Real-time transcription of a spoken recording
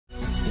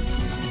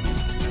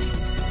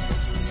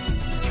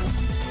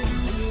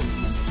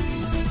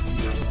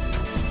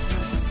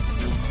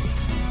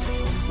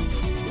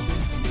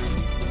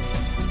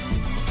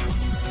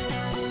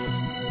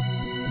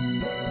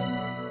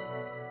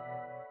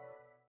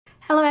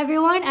Hello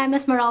everyone, I'm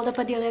Esmeralda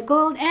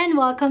Padilla-Gould and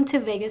welcome to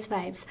Vegas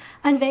Vibes.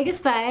 On Vegas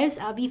Vibes,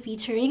 I'll be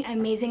featuring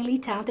amazingly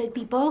talented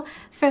people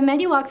from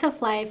many walks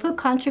of life who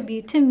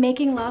contribute to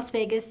making Las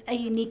Vegas a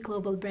unique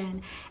global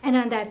brand. And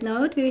on that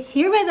note,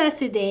 here with us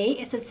today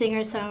is a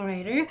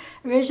singer-songwriter,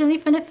 originally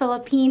from the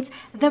Philippines,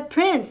 the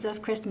Prince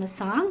of Christmas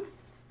Song,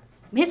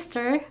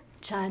 Mr.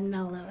 John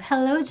Melo.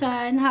 Hello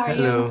John, how are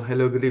you?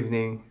 Hello, good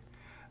evening.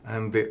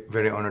 I'm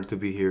very honored to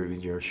be here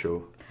with your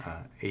show,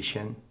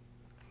 Asian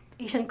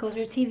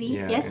Culture TV.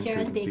 Yeah, Yes, and you're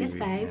on Culture Vegas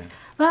TV, Vibes.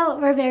 yeah. Well,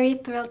 we're very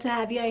thrilled to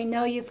have you. I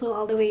know you flew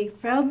all the way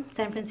from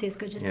San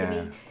Francisco just to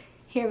Yeah. be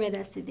here with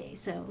us today.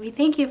 So we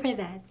thank you for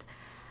that.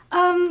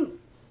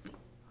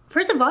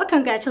 First of all,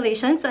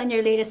 congratulations on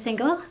your latest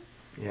single,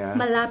 Yeah.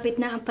 Malapit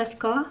Na Ang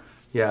Pasko,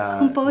 Yeah.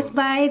 composed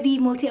by the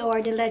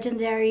multi-awarded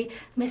legendary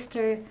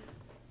Mr.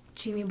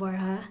 Jimmy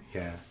Borja.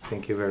 Yeah.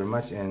 Thank you very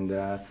much. And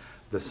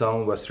the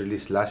song was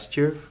released last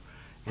year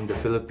in the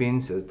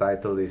Philippines. The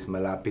title is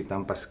Malapit Na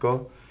Ang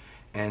Pasko.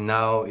 And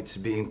now it's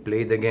being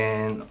played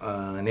again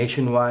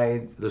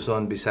nationwide,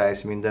 Luzon,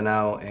 Visayas,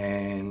 Mindanao,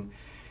 and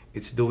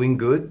it's doing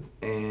good.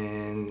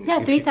 And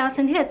Yeah, if you-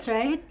 3,000 hits,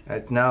 right?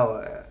 right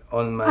now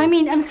on my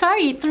I'm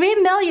sorry, 3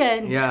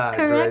 million. Yeah,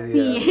 it's Correct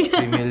already, me.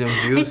 3 million I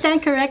views.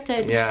 stand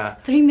corrected.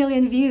 Yeah. 3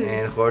 million views.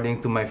 And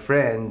according to my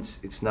friends,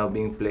 it's now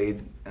being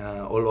played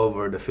all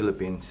over the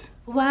Philippines.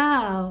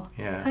 Wow.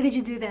 Yeah. How did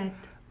you do that?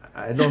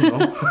 I don't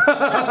know.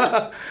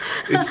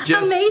 It's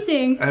just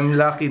Amazing. I'm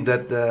lucky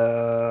that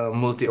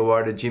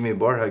multi-awarded Jimmy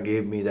Borja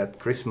gave me that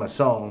Christmas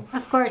song,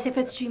 Of course, if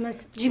it's Jimmy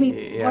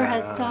Yeah.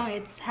 Borja's song,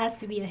 it has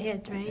to be a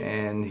hit, right?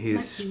 and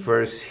his Lucky.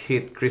 first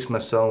hit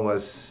Christmas song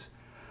was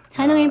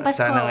Sana Ngayong Pasko.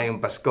 Sana Ngayong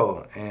Pasko.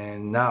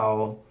 And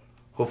now,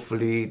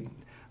 hopefully,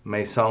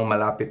 my song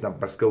Malapit Na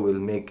Ang Pasko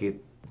will make it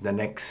the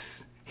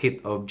next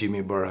hit of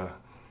Jimmy Borja.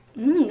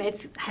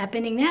 It's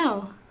happening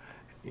now.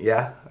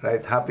 Yeah,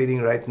 right,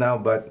 happening right now,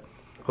 but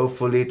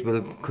hopefully it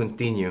will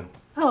continue.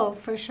 Oh,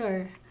 for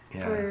sure.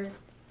 Yeah. For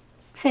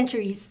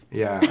centuries.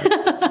 Yeah,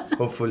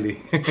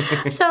 hopefully.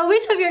 So,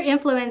 which of your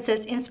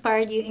influences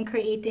inspired you in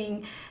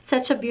creating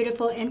such a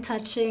beautiful and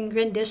touching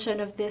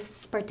rendition of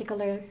this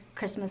particular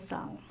Christmas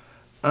song?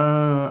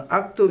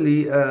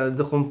 Actually,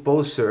 the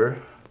composer,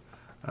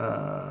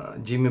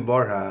 Jimmy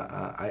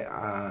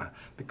Borja,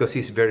 because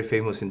he's very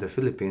famous in the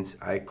Philippines,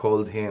 I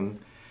called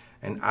him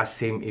and asked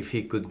him if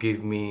he could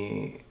give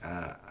me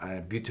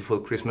a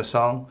beautiful Christmas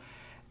song.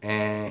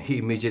 And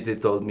he immediately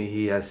told me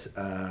he has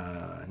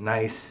a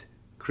nice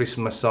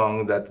Christmas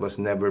song that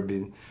was never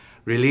been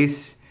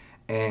released.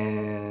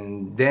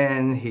 And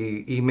then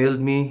he emailed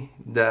me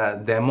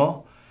the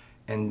demo,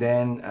 and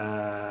then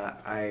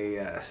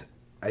I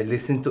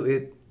listened to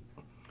it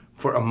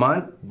for a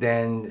month,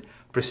 then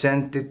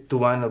presented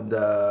to one of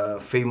the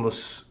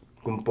famous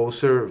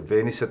composer,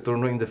 Benny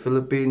Saturno in the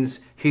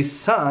Philippines. His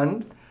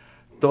son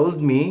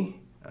told me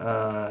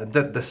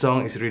that the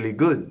song is really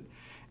good.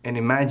 And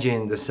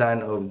imagine the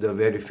son of the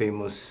very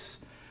famous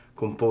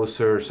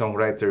composer,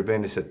 songwriter,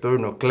 Benny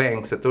Saturno,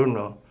 Cleng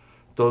Saturno,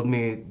 told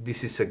me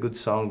this is a good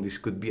song, this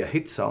could be a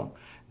hit song.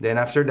 Then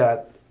after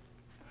that,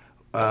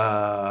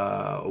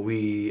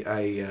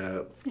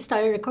 You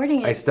started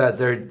recording it. I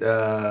started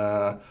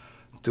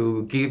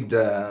to give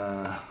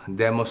the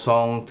demo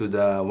song to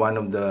one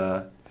of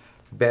the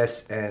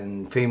best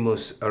and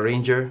famous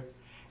arranger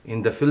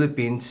in the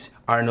Philippines,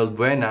 Arnold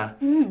Buena,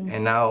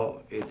 and now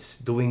it's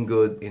doing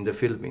good in the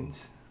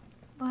Philippines.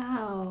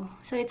 Wow.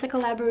 So it's a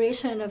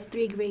collaboration of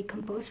 3 great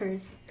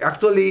composers.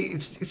 Actually,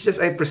 it's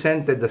just I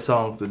presented the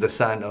song to the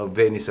son of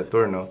Benny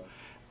Saturno.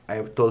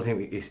 I told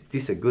him, "Is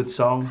this a good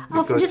song?"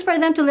 Oh, just for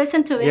them to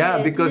listen to it. yeah,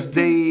 because just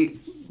to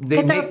they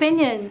get their make,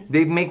 opinion.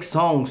 They make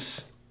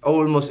songs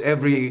almost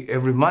every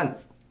month,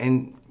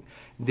 and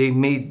they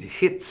made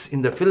hits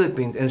in the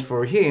Philippines. And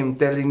for him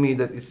telling me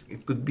that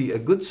it could be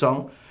a good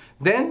song,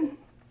 then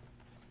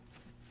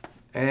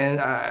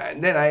I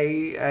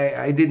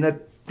did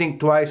not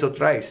think twice or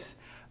thrice.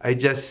 I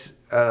just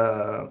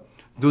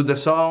do the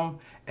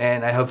song,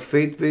 and I have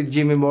faith with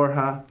Jimmy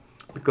Borja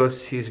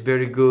because he's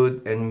very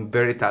good and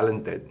very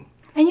talented.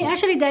 And you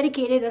actually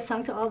dedicated a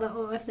song to all the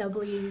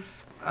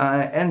OFWs.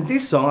 And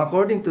this song,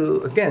 according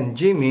to, again,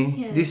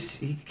 Jimmy,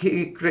 Yes.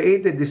 he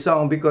created this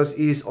song because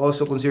he's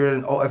also considered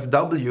an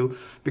OFW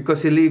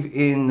because he live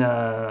in,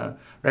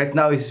 right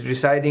now he's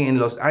residing in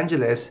Los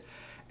Angeles,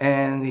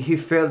 and he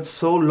felt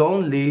so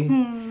lonely.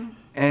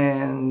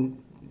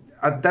 And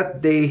at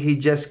that day, he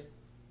just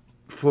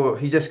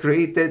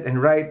created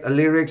and write a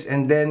lyrics,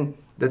 and then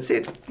that's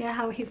it. Yeah,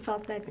 how he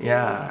felt that day.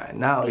 Yeah,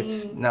 now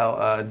it's being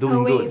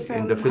doing away good in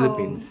from the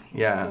Philippines. home,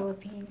 Yeah.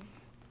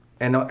 Philippines.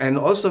 And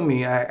also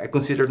me, I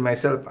considered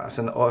myself as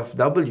an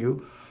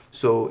OFW.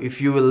 So if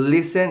you will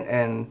listen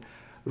and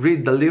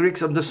read the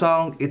lyrics of the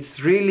song,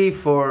 it's really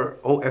for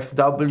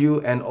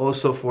OFW and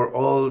also for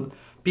all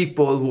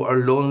people who are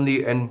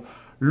lonely and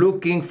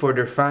looking for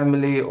their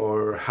family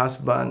or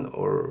husband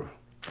or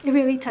It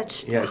really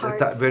touched the Yes,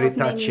 hearts very of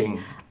many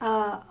touching.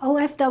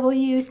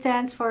 OFW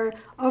stands for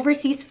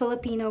Overseas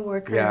Filipino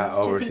Workers. Yeah,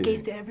 just overseas. in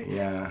case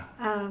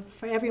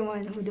for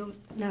everyone who don't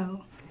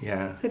know.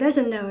 Yeah. Who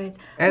doesn't know it.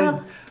 And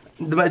Well,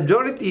 the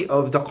majority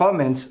of the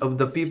comments of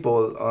the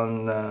people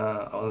on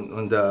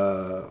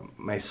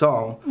my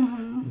song,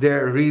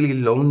 they're really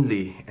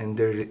lonely, and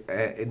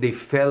they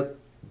felt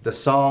the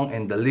song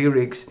and the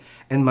lyrics,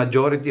 and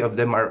majority of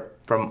them are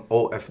from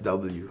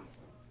OFW.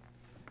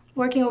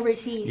 working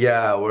overseas.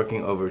 Yeah,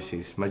 working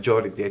overseas.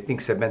 Majority, I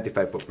think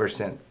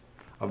 75%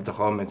 of the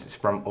comments is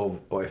from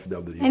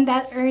OFW. And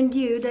that earned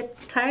you the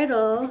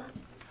title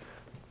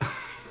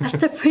as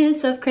the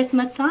Prince of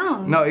Christmas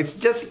Songs. No, it's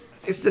just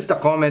a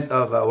comment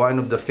of one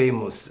of the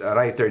famous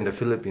writer in the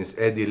Philippines,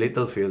 Eddie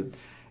Littlefield.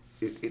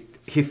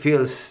 He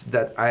feels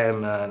that I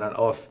am an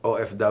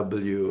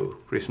OFW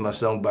Christmas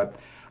song, but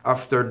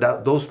after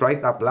those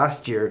write-up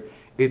last year,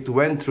 it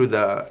went through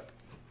the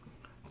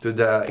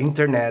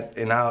internet,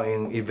 and now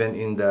even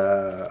in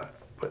the...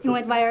 It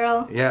went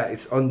viral. Yeah,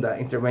 it's on the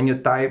internet. When you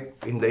type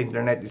in the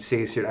internet, it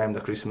says here, I'm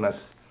the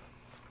Christmas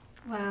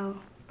Wow.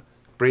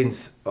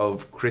 Prince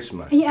of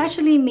Christmas. And you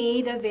actually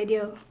made a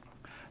video.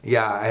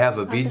 Yeah, I have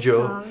a Of the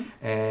video, song.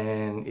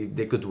 and if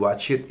they could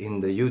watch it in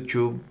the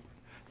YouTube,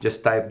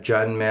 just type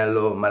John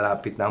Melo,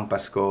 Malapit Na Ang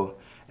Pasko,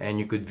 and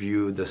you could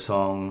view the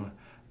song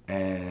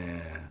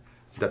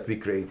that we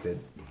created.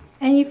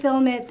 And you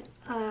film it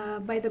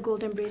by the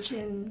Golden Bridge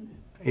in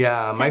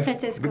Yeah, San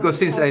Francisco. because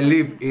since I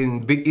live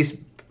in East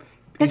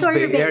That's where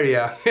Bay you're based.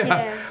 Area,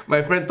 Yes.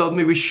 my friend told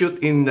me we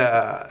shoot in the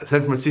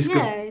San Francisco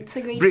Yeah, it's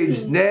a great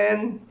Bridge. scene.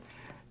 Then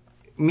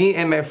me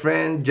and my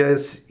friend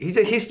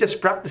he's just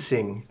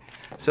practicing.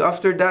 So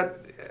after that,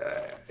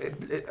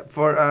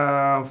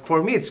 for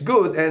me it's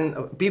good, and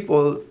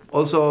people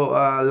also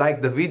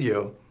like the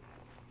video.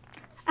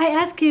 I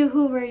asked you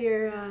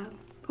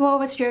what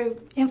was your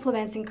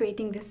influence in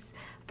creating this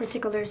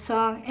particular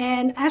song,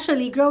 and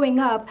actually growing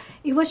up,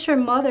 it was your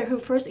mother who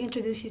first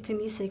introduced you to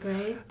music,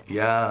 right?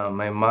 Yeah,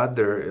 my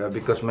mother,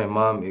 because my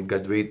mom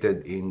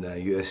graduated in the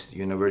U.S.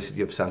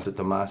 University of Santo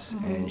Tomas,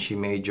 and she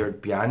majored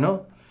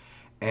piano,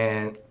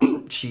 and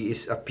she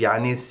is a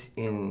pianist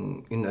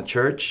in a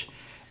church.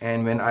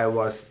 And when I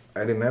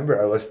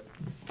remember I was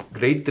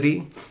grade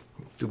 3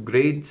 to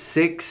grade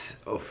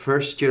 6 of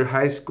first year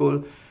high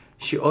school,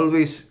 she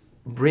always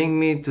bring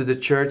me to the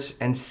church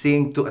and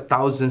sing to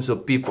thousands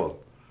of people.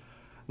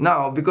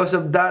 Now, because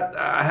of that,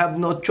 I have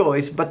no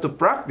choice but to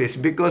practice,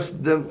 because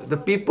the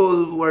people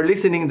who are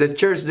listening in the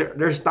church,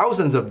 there's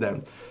thousands of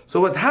them. So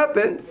what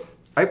happened,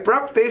 I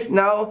practiced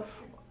now,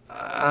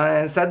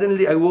 and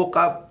suddenly I woke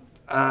up,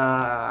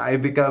 I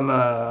become,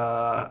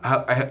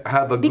 I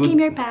have a good... Became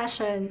your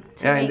passion.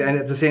 Yeah, singing. and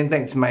at the same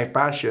time, it's my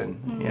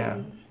passion, yeah.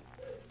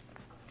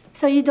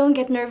 So you don't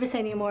get nervous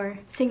anymore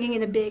singing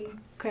in a big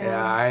crowd.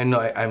 Yeah, I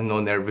know I'm no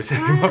nervous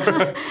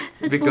anymore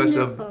because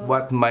wonderful. of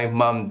what my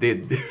mom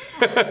did.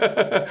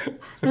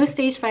 No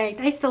stage fright.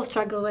 I still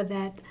struggle with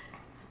that.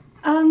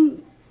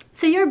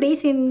 So you're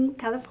based in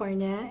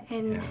California,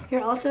 and Yeah.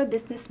 you're also a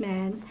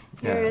businessman.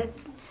 Yeah.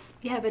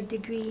 You have a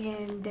degree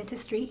in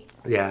dentistry.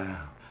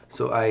 Yeah,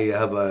 so I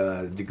have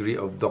a degree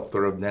of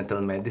Doctor of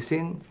Dental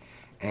Medicine,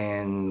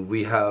 and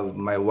we have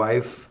my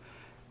wife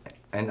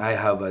and I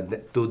have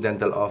two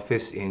dental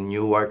office in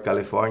Newark,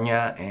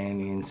 California,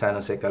 and in San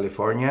Jose,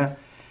 California,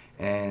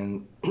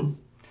 and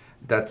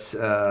that's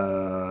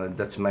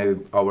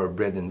our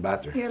bread and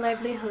butter. Your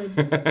livelihood.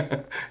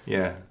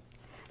 Yeah.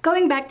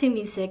 Going back to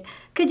music,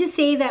 could you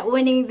say that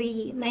winning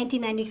the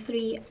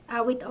 1993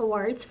 AWIT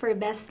Awards for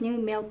Best New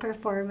Male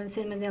Performance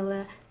in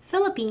Manila,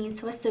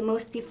 Philippines was the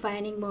most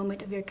defining moment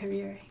of your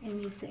career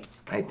in music?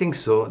 I think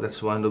so.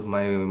 That's one of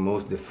my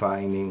most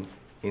defining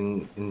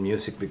in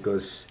music,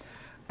 because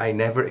I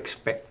never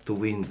expect to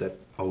win that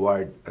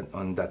award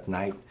on that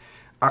night.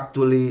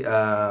 Actually,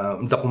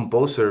 the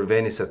composer,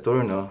 Benny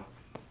Saturno,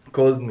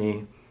 called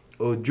me,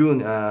 "Oh,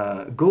 June,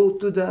 go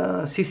to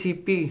the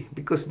CCP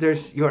because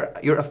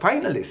you're a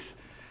finalist."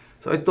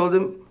 So I told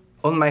him,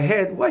 on my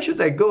head, why should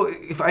I go?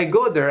 If I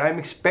go there, I'm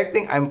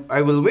expecting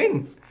I will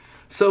win.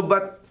 So,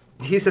 but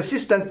his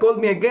assistant called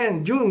me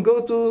again, "June,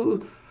 go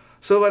to..."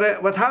 So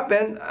what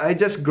happened? I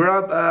just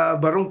grabbed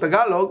Barong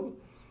Tagalog.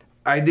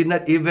 I'm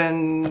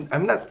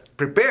not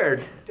prepared,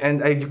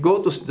 and I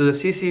go to the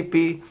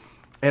CCP,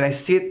 and I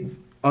sit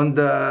on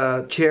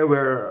the chair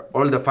where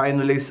all the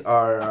finalists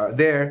are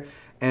there.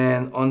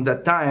 And on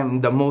that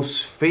time, the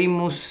most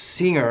famous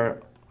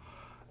singer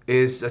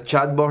is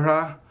Chad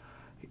Borja.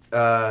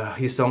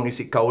 His song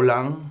is Ikaw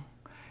Lang,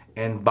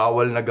 and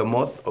Bawal na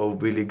Gamot of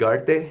Willie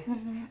Garte,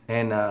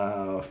 and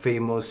a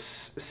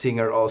famous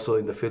singer also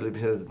in the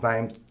Philippines at the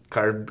time,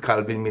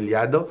 Calvin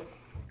Miliado.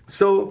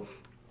 So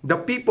the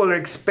people are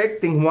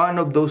expecting one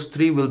of those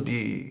three will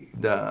be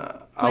the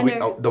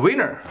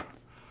winner.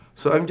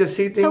 So I'm just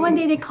sitting. So when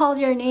they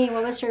called your name,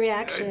 what was your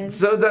reaction?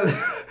 So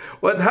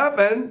what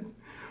happened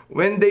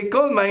when they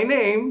called my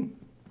name?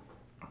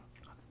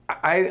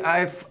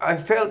 I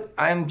felt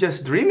I'm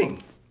just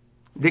dreaming.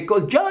 They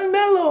called John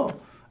Melo.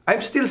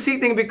 I'm still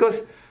sitting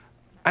because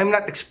I'm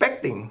not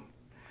expecting.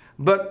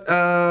 But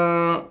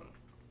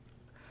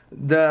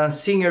the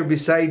singer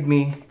beside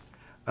me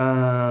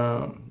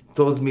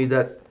told me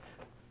that,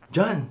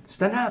 John,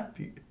 stand up.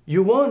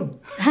 You won.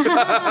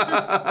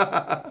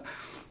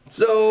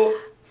 So,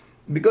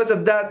 because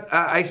of that,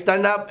 I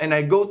stand up and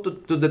I go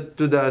to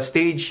the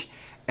stage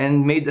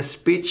and made a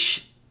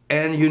speech.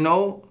 And you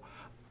know,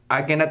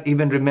 I cannot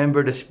even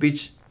remember the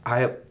speech I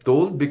have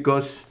told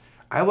because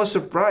I was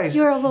surprised.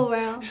 You're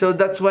overwhelmed. So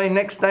that's why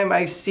next time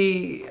I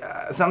see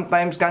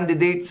sometimes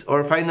candidates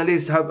or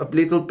finalists have a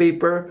little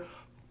paper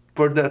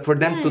for them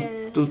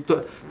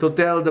to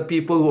tell the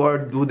people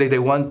who they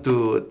want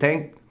to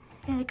thank.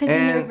 Yeah, it could be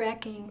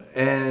nerve-wracking.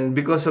 And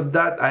because of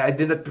that, I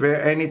didn't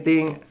prepare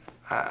anything.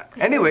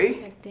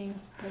 Anyway,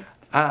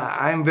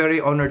 I'm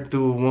very honored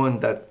to win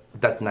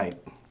that night.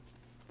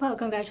 Well,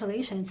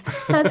 congratulations.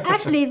 So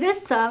actually,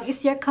 this song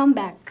is your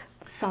comeback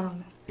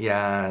song.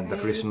 Yeah, the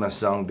Christmas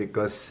song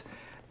because...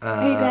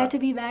 Are you glad to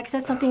be back? Is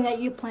that something that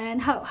you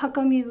planned? How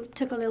come you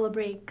took a little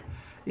break?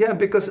 Yeah,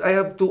 because I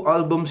have 2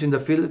 albums in the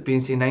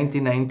Philippines. In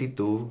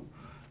 1992,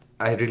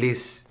 I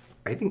released,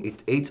 I think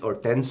it's 8 or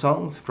 10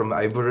 songs from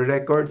Ivory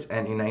Records.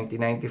 And in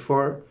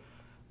 1994,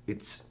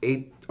 it's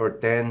 8 or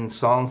 10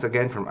 songs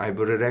again from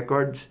Ivory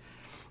Records.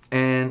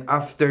 And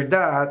after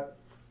that,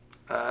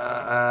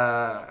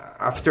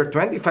 after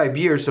 25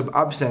 years of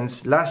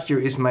absence, last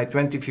year is my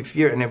 25th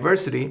year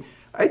anniversary,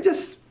 I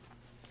just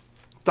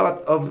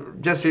thought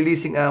of just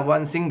releasing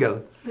one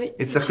single.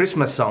 It's a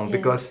Christmas song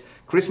because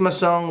Christmas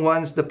song,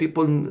 once the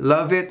people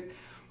love it,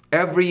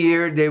 every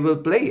year they will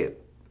play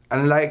it.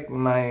 Unlike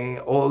my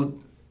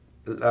old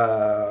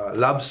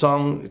love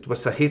song, it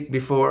was a hit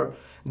before,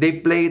 they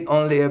play it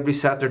only every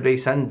Saturday,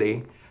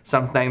 Sunday.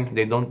 Sometimes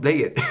they don't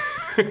play it.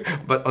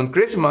 But on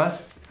Christmas,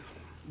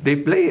 they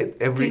play it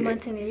every 3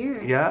 months in a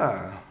year.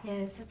 Yeah.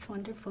 Yes, that's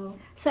wonderful.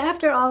 So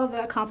after all of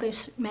the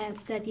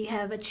accomplishments that you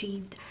have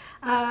achieved,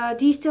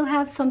 do you still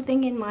have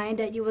something in mind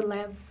that you would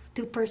love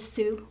to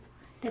pursue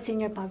that's in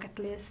your bucket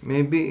list?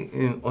 Maybe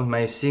on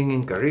my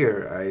singing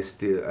career,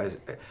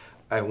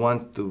 I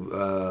want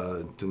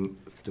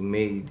to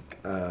make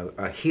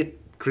a hit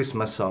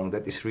Christmas song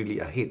that is really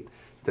a hit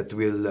that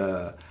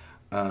will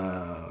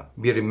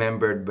be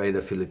remembered by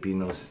the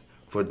Filipinos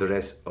for the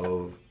rest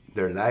of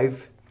their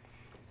life.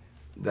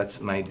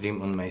 That's my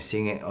dream on my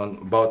singing,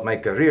 about my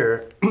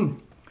career.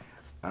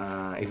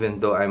 Even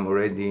though I'm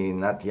already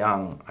not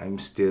young, I'm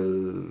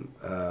still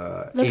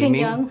Looking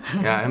aiming. young.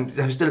 Yeah,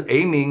 I'm still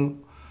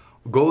aiming,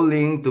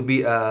 goaling to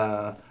be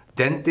a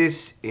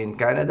dentist in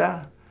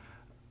Canada,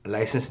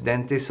 licensed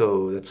dentist.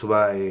 So that's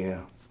why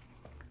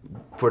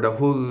for the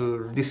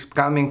whole this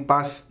coming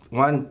past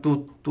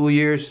 2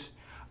 years,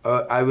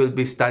 I will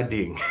be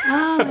studying.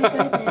 Oh my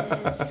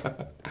goodness.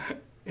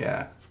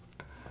 Yeah.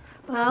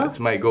 Well, that's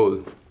my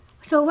goal.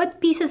 So what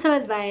pieces of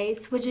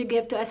advice would you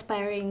give to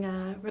aspiring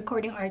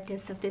recording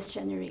artists of this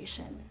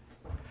generation?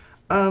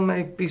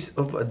 My piece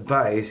of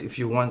advice, if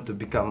you want to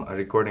become a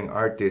recording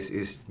artist,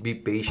 is be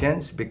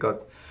patient because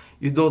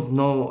you don't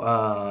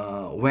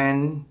know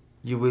when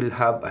you will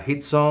have a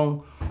hit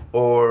song,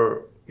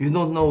 or you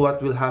don't know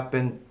what will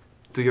happen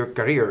to your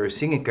career or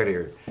singing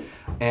career.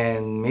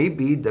 And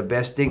maybe the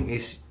best thing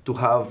is to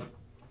have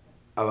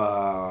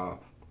a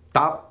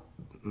top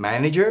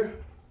manager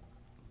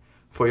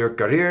for your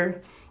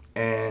career,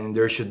 and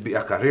there should be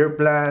a career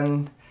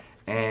plan,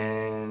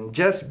 and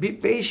just be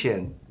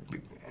patient.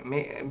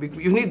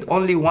 You need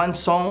only one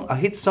song,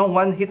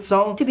 one hit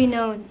song To be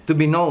known. To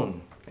be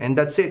known, and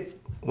that's it.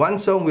 One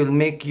song will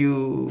make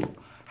you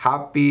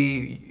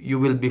happy. You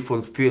will be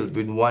fulfilled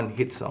with one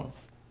hit song.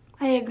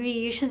 I agree.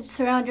 You should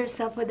surround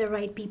yourself with the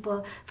right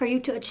people for you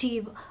to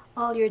achieve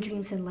all your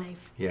dreams in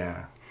life.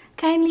 Yeah.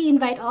 Kindly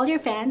invite all your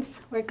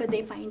fans. Where could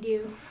they find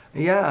you?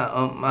 Yeah,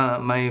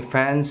 my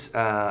fans,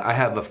 I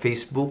have a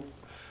Facebook.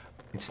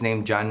 It's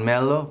named John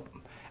Melo.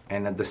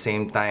 And at the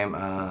same time,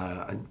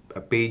 a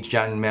page,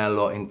 John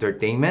Melo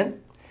Entertainment.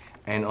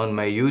 And on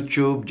my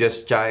YouTube,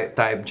 just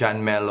type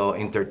John Melo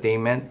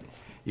Entertainment.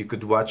 You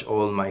could watch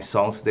all my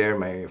songs there,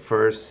 my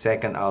first,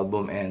 second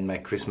album, and my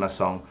Christmas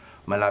song,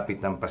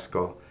 Malapit Na Ang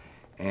Pasko.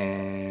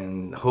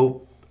 And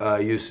hope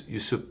you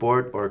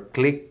support or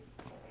click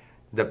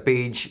the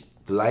page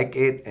to like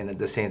it, and at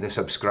the same time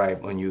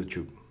subscribe on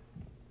YouTube.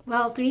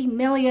 Well, 3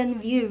 million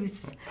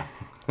views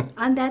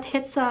on that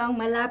hit song,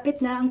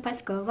 Malapit Na Ang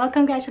Pasko. Well,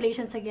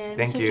 congratulations again,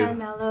 Thank Sir you. John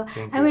Melo.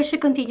 Thank I you. wish you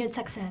continued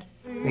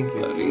success. Thank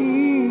you.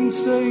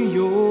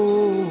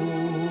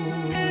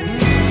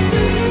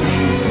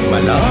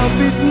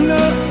 Malapit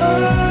na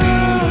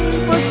ang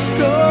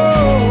Pasko,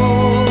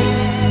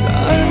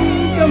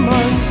 saan ka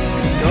man,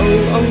 ikaw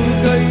ang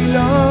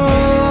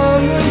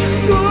kailangan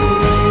ko.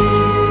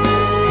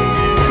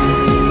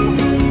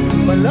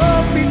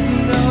 Malapit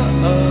na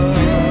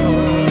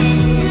ang,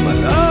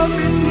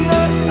 malapit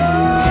na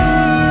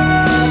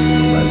ang,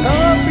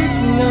 malapit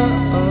na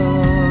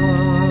ang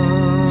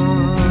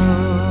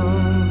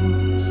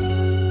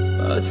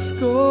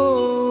Pasko.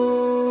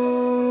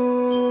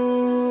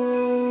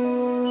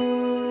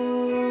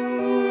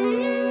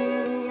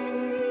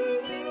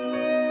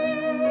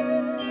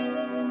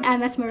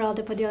 I'm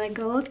Esmeralda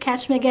Padilla-Gould.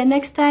 Catch me again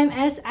next time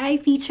as I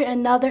feature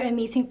another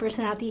amazing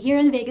personality here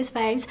in Vegas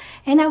Vibes.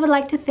 And I would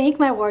like to thank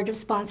my wardrobe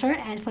sponsor,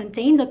 Anne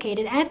Fontaine,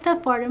 located at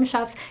the Forum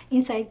Shops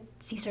inside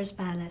Caesar's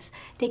Palace.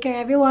 Take care,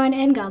 everyone,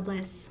 and God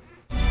bless.